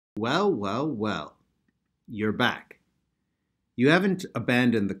Well, well, well, you're back. You haven't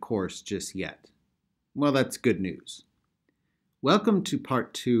abandoned the course just yet. Well, that's good news. Welcome to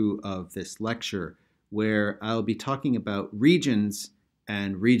part two of this lecture where I'll be talking about regions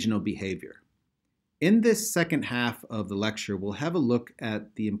and regional behavior. In this second half of the lecture, we'll have a look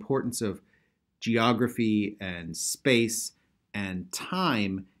at the importance of geography and space and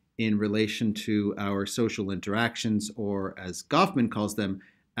time in relation to our social interactions, or as Goffman calls them,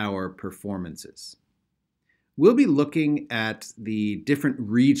 our performances. We'll be looking at the different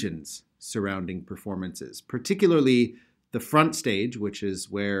regions surrounding performances, particularly the front stage, which is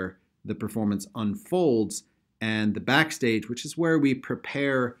where the performance unfolds, and the backstage, which is where we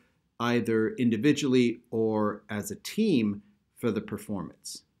prepare either individually or as a team for the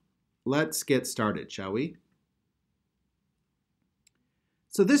performance. Let's get started, shall we?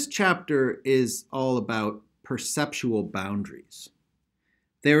 So this chapter is all about perceptual boundaries.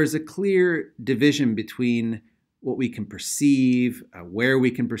 There is a clear division between what we can perceive, where we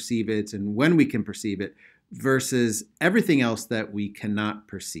can perceive it, and when we can perceive it, versus everything else that we cannot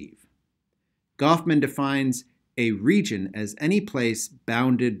perceive. Goffman defines a region as any place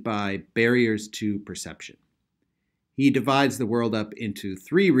bounded by barriers to perception. He divides the world up into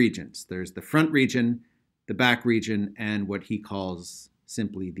three regions. There's the front region, the back region, and what he calls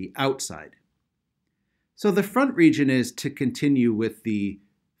simply the outside. So the front region is, to continue with the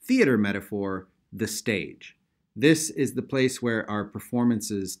theater metaphor, the stage. This is the place where our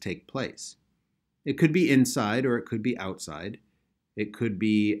performances take place. It could be inside or it could be outside. It could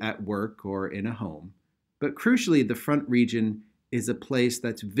be at work or in a home. But crucially, the front region is a place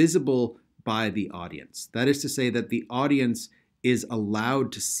that's visible by the audience. That is to say that the audience is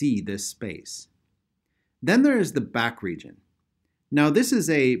allowed to see this space. Then there is the back region. Now, this is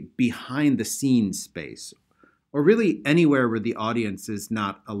a behind-the-scenes space, or really anywhere where the audience is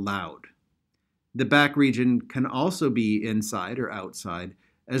not allowed. The back region can also be inside or outside,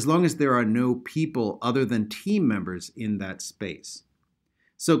 as long as there are no people other than team members in that space.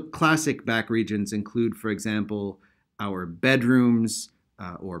 So classic back regions include, for example, our bedrooms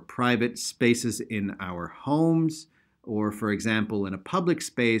or private spaces in our homes, or for example, in a public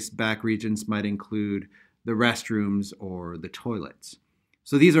space, back regions might include the restrooms or the toilets.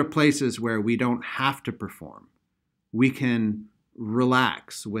 So these are places where we don't have to perform. We can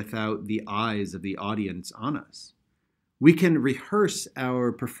relax without the eyes of the audience on us. We can rehearse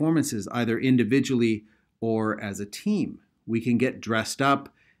our performances either individually or as a team. We can get dressed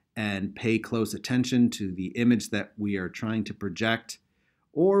up and pay close attention to the image that we are trying to project,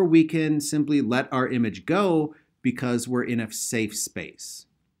 or we can simply let our image go because we're in a safe space.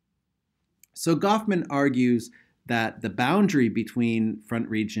 So Goffman argues that the boundary between front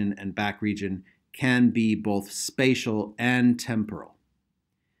region and back region can be both spatial and temporal.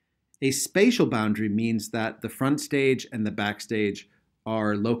 A spatial boundary means that the front stage and the back stage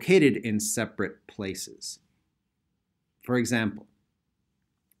are located in separate places. For example,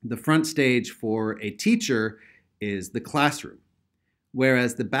 the front stage for a teacher is the classroom,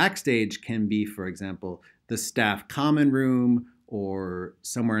 whereas the backstage can be, for example, the staff common room, or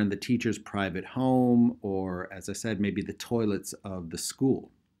somewhere in the teacher's private home, or, as I said, maybe the toilets of the school.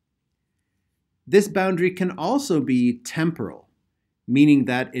 This boundary can also be temporal, meaning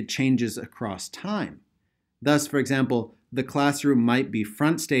that it changes across time. Thus, for example, the classroom might be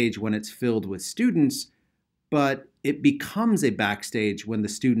front stage when it's filled with students, but it becomes a backstage when the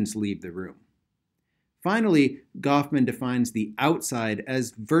students leave the room. Finally, Goffman defines the outside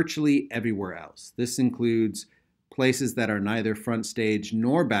as virtually everywhere else. This includes places that are neither front stage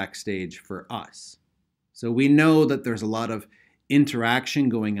nor backstage for us. So we know that there's a lot of interaction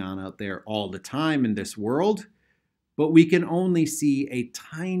going on out there all the time in this world, but we can only see a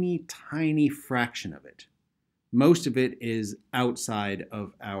tiny, tiny fraction of it. Most of it is outside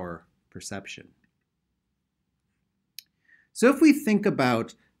of our perception. So if we think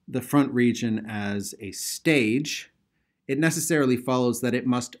about the front region as a stage, it necessarily follows that it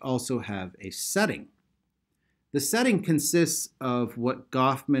must also have a setting. The setting consists of what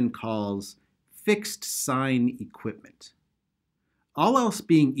Goffman calls fixed sign equipment. All else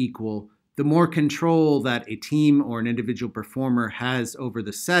being equal, the more control that a team or an individual performer has over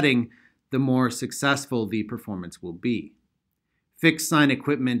the setting, the more successful the performance will be. Fixed sign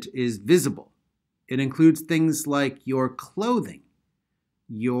equipment is visible. It includes things like your clothing,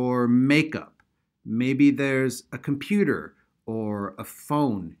 your makeup. Maybe there's a computer or a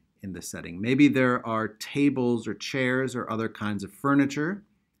phone in the setting. Maybe there are tables or chairs or other kinds of furniture,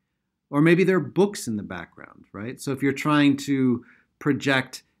 or maybe there are books in the background, right? So if you're trying to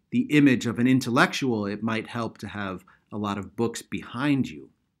project the image of an intellectual, it might help to have a lot of books behind you.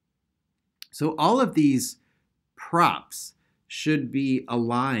 So all of these props should be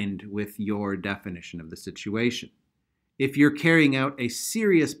aligned with your definition of the situation. If you're carrying out a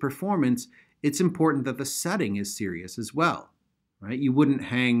serious performance, it's important that the setting is serious as well, right? You wouldn't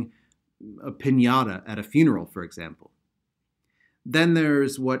hang a piñata at a funeral, for example. Then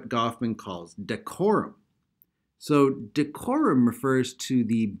there's what Goffman calls decorum. So decorum refers to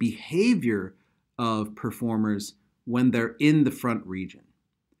the behavior of performers when they're in the front region.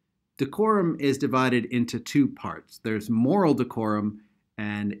 Decorum is divided into two parts. There's moral decorum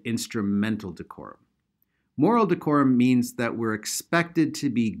and instrumental decorum. Moral decorum means that we're expected to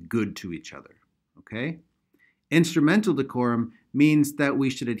be good to each other, okay? Instrumental decorum means that we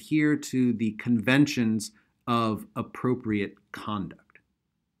should adhere to the conventions of appropriate conduct.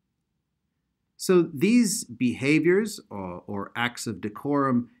 So these behaviors or acts of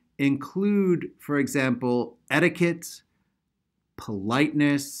decorum include, for example, etiquette,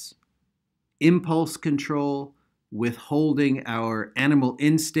 politeness, impulse control, withholding our animal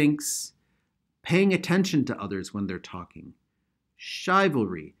instincts, paying attention to others when they're talking,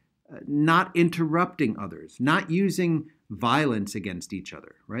 chivalry, not interrupting others, not using violence against each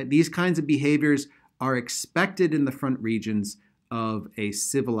other, right? These kinds of behaviors are expected in the front regions of a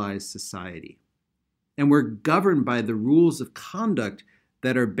civilized society. And we're governed by the rules of conduct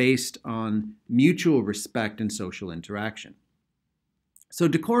that are based on mutual respect and social interaction. So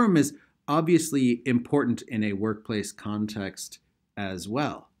decorum is obviously important in a workplace context as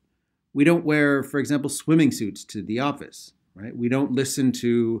well. We don't wear, for example, swimming suits to the office, right? We don't listen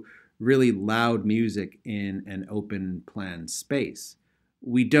to really loud music in an open plan space.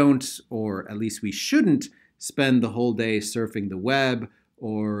 We don't, or at least we shouldn't, spend the whole day surfing the web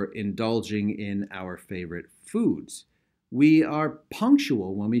or indulging in our favorite foods. We are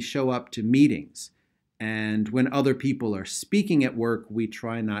punctual when we show up to meetings. And when other people are speaking at work, we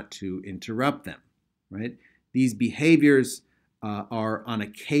try not to interrupt them, right? These behaviors are on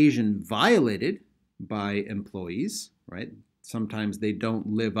occasion violated by employees, right? Sometimes they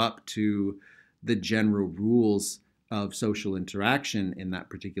don't live up to the general rules of social interaction in that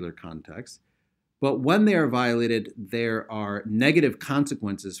particular context. But when they are violated, there are negative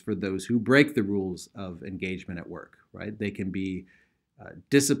consequences for those who break the rules of engagement at work, right? They can be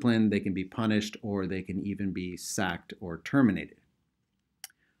disciplined, they can be punished, or they can even be sacked or terminated.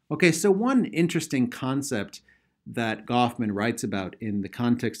 Okay, so one interesting concept that Goffman writes about in the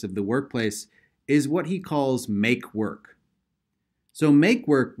context of the workplace is what he calls make work. So make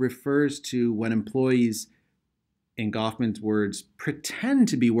work refers to when employees, in Goffman's words, pretend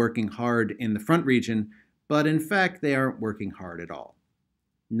to be working hard in the front region, but in fact they aren't working hard at all.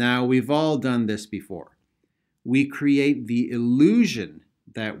 Now, we've all done this before. We create the illusion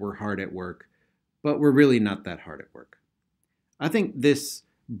that we're hard at work, but we're really not that hard at work. I think this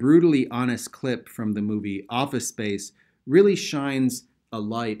brutally honest clip from the movie Office Space really shines a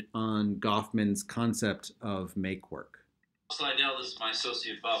light on Goffman's concept of make work. Slidell, this is my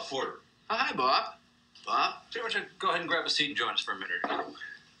associate, Bob Porter. Hi, Bob. Bob? Why don't you go ahead and grab a seat and join us for a minute or two?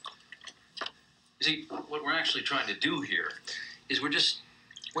 You see, what we're actually trying to do here is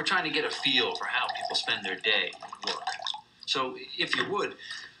we're trying to get a feel for how people spend their day at work. So, if you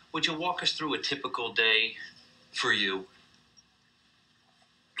would you walk us through a typical day for you?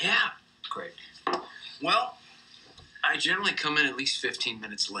 Yeah. Great. Well, I generally come in at least 15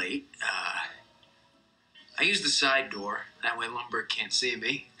 minutes late. I use the side door. That way Lumberg can't see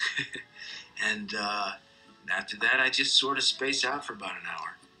me. And after that, I just sort of space out for about an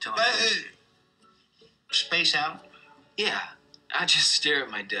hour. Till Space out? Yeah, I just stare at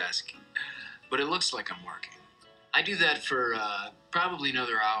my desk. But it looks like I'm working. I do that for probably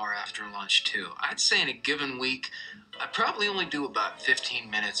another hour after lunch, too. I'd say in a given week, I probably only do about 15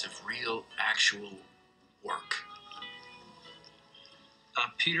 minutes of real, actual work.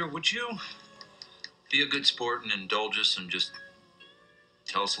 Peter, would you be a good sport and indulge us and just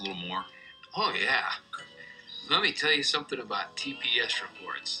tell us a little more? Oh, yeah. Let me tell you something about TPS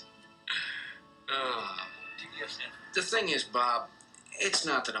reports. The thing is, Bob, it's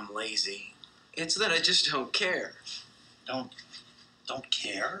not that I'm lazy. It's that I just don't care. Don't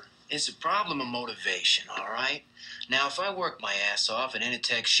care? It's a problem of motivation, all right? Now, if I work my ass off and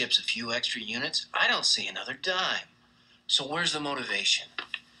Initech ships a few extra units, I don't see another dime. So where's the motivation?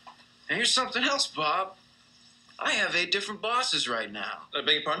 And here's something else, Bob. I have 8 different bosses right now. I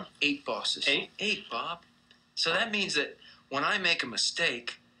beg your pardon? 8 bosses. 8? 8, Bob. So that means that when I make a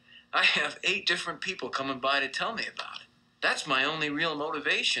mistake, I have 8 different people coming by to tell me about it. That's my only real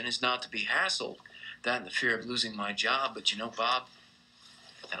motivation, is not to be hassled. That and the fear of losing my job. But you know, Bob,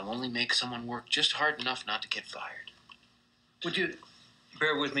 that'll only make someone work just hard enough not to get fired. Would you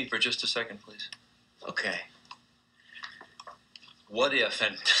bear with me for just a second, please? Okay. What if,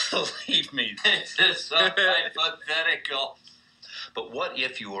 and believe me, this is so hypothetical, but what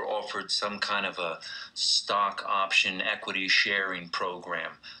if you were offered some kind of a stock option equity sharing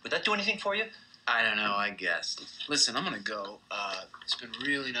program? Would that do anything for you? I don't know, I guess. Listen, I'm gonna go. It's been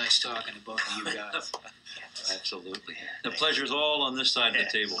really nice talking to both of you guys. Absolutely. The pleasure's all on this side of the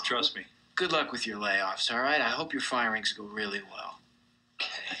table, trust me. Good luck with your layoffs, all right? I hope your firings go really well.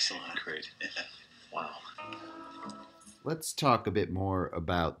 Excellent. Great. Wow. Let's talk a bit more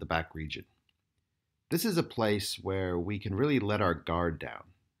about the back region. This is a place where we can really let our guard down.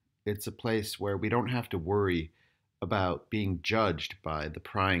 It's a place where we don't have to worry about being judged by the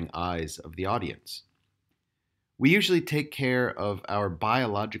prying eyes of the audience. We usually take care of our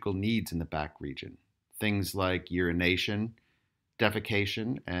biological needs in the back region, things like urination,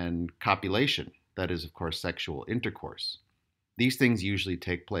 defecation, and copulation, that is, of course, sexual intercourse. These things usually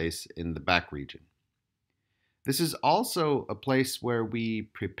take place in the back region. This is also a place where we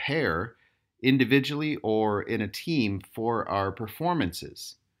prepare individually or in a team for our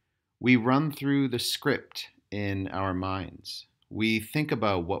performances. We run through the script in our minds. We think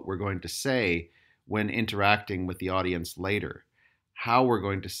about what we're going to say when interacting with the audience later, how we're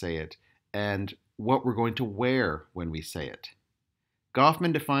going to say it, and what we're going to wear when we say it.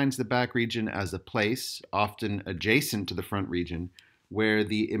 Goffman defines the back region as a place, often adjacent to the front region, where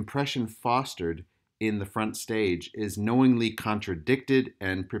the impression fostered in the front stage is knowingly contradicted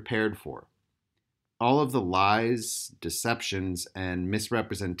and prepared for. All of the lies, deceptions, and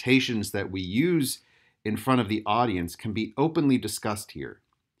misrepresentations that we use in front of the audience can be openly discussed here.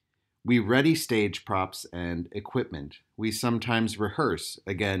 We ready stage props and equipment. We sometimes rehearse,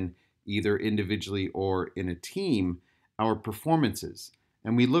 again, either individually or in a team, our performances,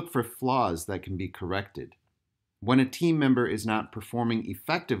 and we look for flaws that can be corrected. When a team member is not performing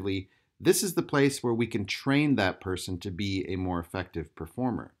effectively, this is the place where we can train that person to be a more effective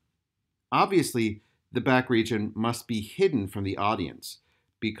performer. Obviously, the back region must be hidden from the audience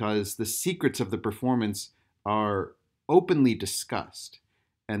because the secrets of the performance are openly discussed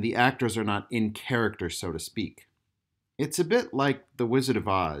and the actors are not in character, so to speak. It's a bit like the Wizard of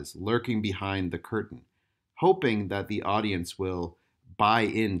Oz lurking behind the curtain, hoping that the audience will buy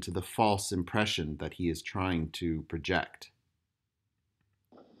into the false impression that he is trying to project.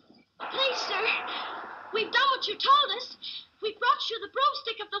 Please, sir, we've done what you told us. We brought you the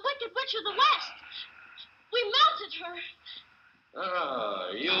broomstick of the Wicked Witch of the West. We melted her.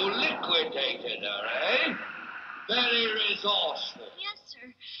 Oh, you liquidated her, eh? Very resourceful. Yes,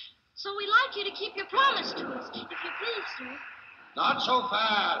 sir. So we'd like you to keep your promise to us, if you please, sir. Not so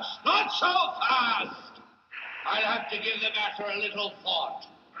fast. Not so fast. I'll have to give the matter a little thought.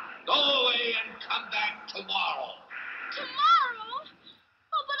 Go away and come back tomorrow. Tomorrow?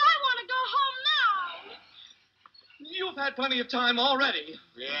 Oh, but I want to go home now. You've had plenty of time already.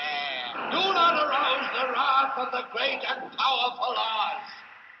 Yeah. Do not arouse the wrath of the great and powerful Oz.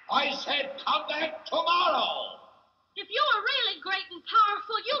 I said come back tomorrow. If you were really great and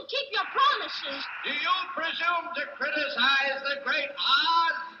powerful, you'd keep your promises. Do you presume to criticize the great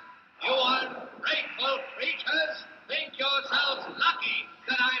Oz? You ungrateful creatures think yourselves lucky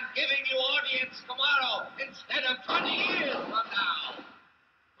that I'm giving you audience tomorrow instead of 20 years from now.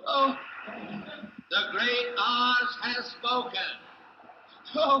 Oh, The great Oz has spoken.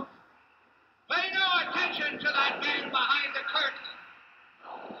 oh, Pay no attention to that man behind the curtain.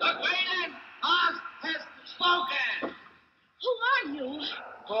 The great Oz has spoken. Who are you?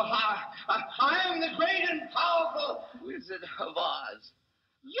 Oh, I am the great and powerful Wizard of Oz.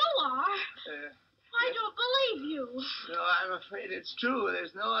 You are? I don't believe you. No, I'm afraid it's true.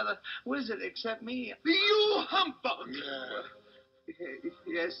 There's no other wizard except me. You humbug!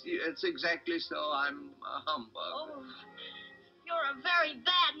 Yes, it's exactly so. I'm a humbug. Oh, you're a very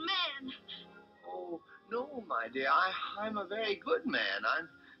bad man. Oh, no, my dear. I'm a very good man. I'm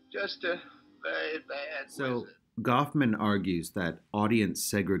just a very bad So wizard. Goffman argues that audience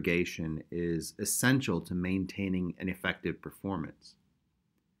segregation is essential to maintaining an effective performance.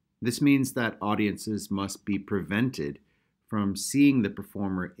 This means that audiences must be prevented from seeing the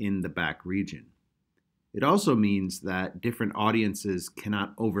performer in the back region. It also means that different audiences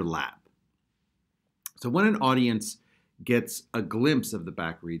cannot overlap. So when an audience gets a glimpse of the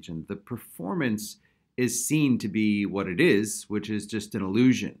back region, the performance is seen to be what it is, which is just an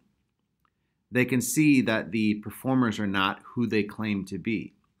illusion. They can see that the performers are not who they claim to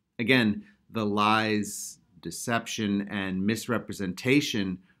be. Again, the lies, deception, and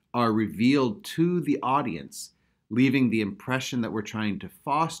misrepresentation are revealed to the audience, leaving the impression that we're trying to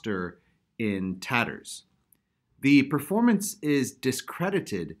foster in tatters. The performance is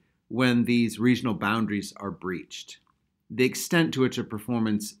discredited when these regional boundaries are breached. The extent to which a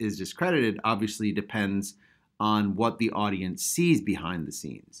performance is discredited obviously depends on what the audience sees behind the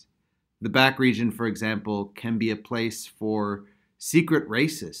scenes. The back region, for example, can be a place for secret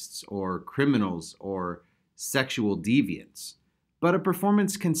racists or criminals or sexual deviants. But a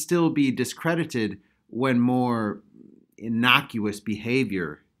performance can still be discredited when more innocuous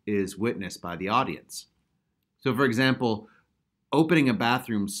behavior is witnessed by the audience. So, for example, opening a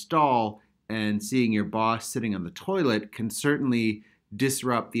bathroom stall and seeing your boss sitting on the toilet can certainly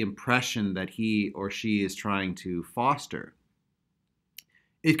disrupt the impression that he or she is trying to foster.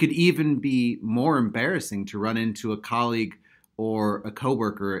 It could even be more embarrassing to run into a colleague or a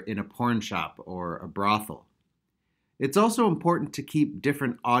coworker in a porn shop or a brothel. It's also important to keep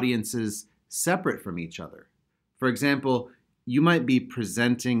different audiences separate from each other. For example, you might be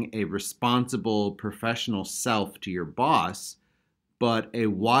presenting a responsible professional self to your boss, but a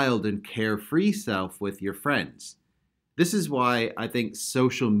wild and carefree self with your friends. This is why I think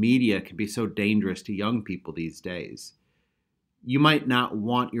social media can be so dangerous to young people these days. You might not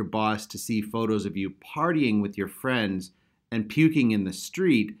want your boss to see photos of you partying with your friends and puking in the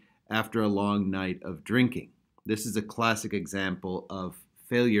street after a long night of drinking. This is a classic example of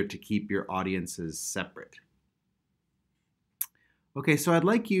failure to keep your audiences separate. Okay, so I'd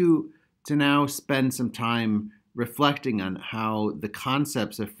like you to now spend some time reflecting on how the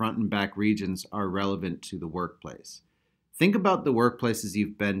concepts of front and back regions are relevant to the workplace. Think about the workplaces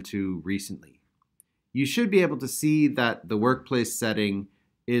you've been to recently. You should be able to see that the workplace setting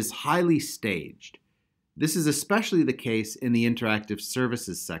is highly staged. This is especially the case in the interactive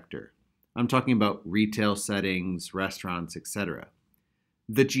services sector. I'm talking about retail settings, restaurants, etc.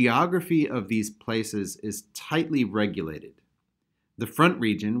 The geography of these places is tightly regulated. The front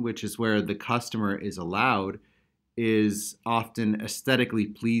region, which is where the customer is allowed, is often aesthetically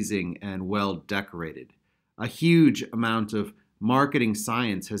pleasing and well decorated. A huge amount of marketing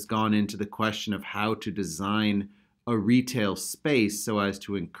science has gone into the question of how to design a retail space so as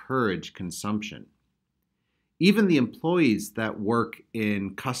to encourage consumption. Even the employees that work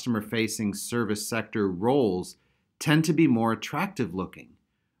in customer-facing service sector roles tend to be more attractive looking,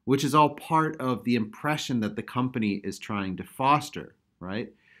 which is all part of the impression that the company is trying to foster,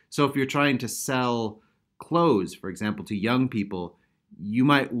 right? So if you're trying to sell clothes, for example, to young people, you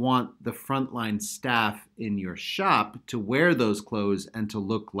might want the frontline staff in your shop to wear those clothes and to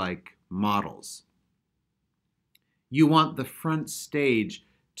look like models. You want the front stage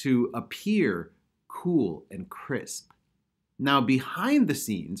to appear cool and crisp. Now, behind the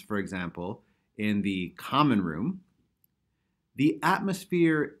scenes, for example, in the common room, the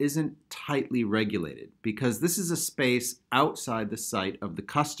atmosphere isn't tightly regulated because this is a space outside the sight of the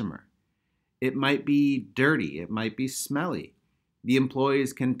customer. It might be dirty, it might be smelly. The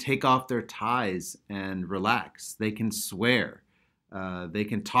employees can take off their ties and relax. They can swear. They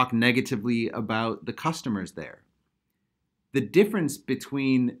can talk negatively about the customers there. The difference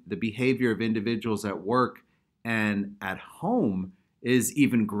between the behavior of individuals at work and at home is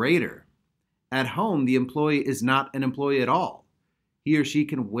even greater. At home, the employee is not an employee at all. He or she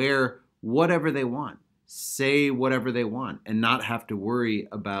can wear whatever they want, say whatever they want, and not have to worry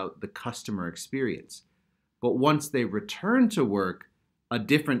about the customer experience. But once they return to work, a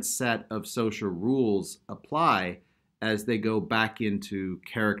different set of social rules apply as they go back into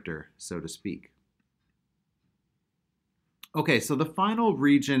character, so to speak. Okay, so the final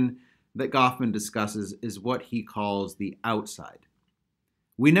region that Goffman discusses is what he calls the outside.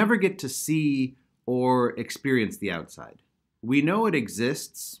 We never get to see or experience the outside. We know it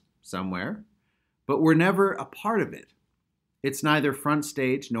exists somewhere, but we're never a part of it. It's neither front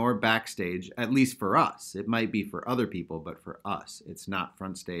stage nor backstage, at least for us. It might be for other people, but for us, it's not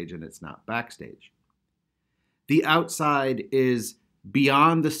front stage and it's not backstage. The outside is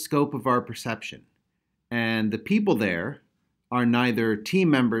beyond the scope of our perception, and the people there are neither team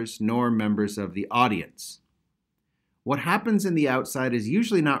members nor members of the audience. What happens in the outside is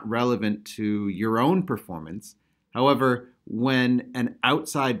usually not relevant to your own performance. However, when an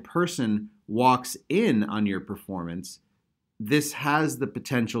outside person walks in on your performance, this has the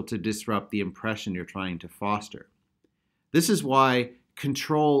potential to disrupt the impression you're trying to foster. This is why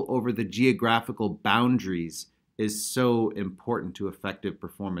control over the geographical boundaries is so important to effective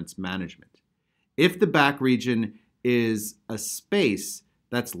performance management. If the back region is a space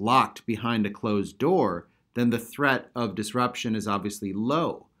that's locked behind a closed door, then the threat of disruption is obviously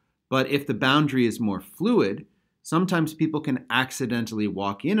low. But if the boundary is more fluid, sometimes people can accidentally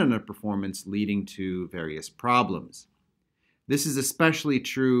walk in on a performance, leading to various problems. This is especially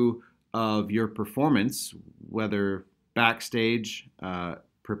true of your performance, whether backstage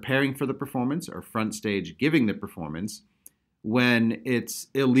preparing for the performance or front stage giving the performance, when it's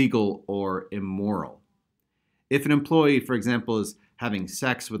illegal or immoral. If an employee, for example, is having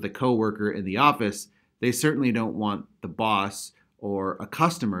sex with a coworker in the office, they certainly don't want the boss or a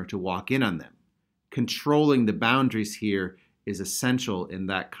customer to walk in on them. Controlling the boundaries here is essential in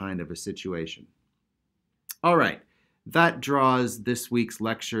that kind of a situation. All right, that draws this week's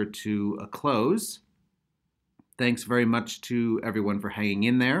lecture to a close. Thanks very much to everyone for hanging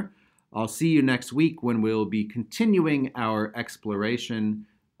in there. I'll see you next week when we'll be continuing our exploration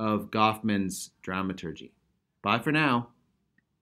of Goffman's dramaturgy. Bye for now.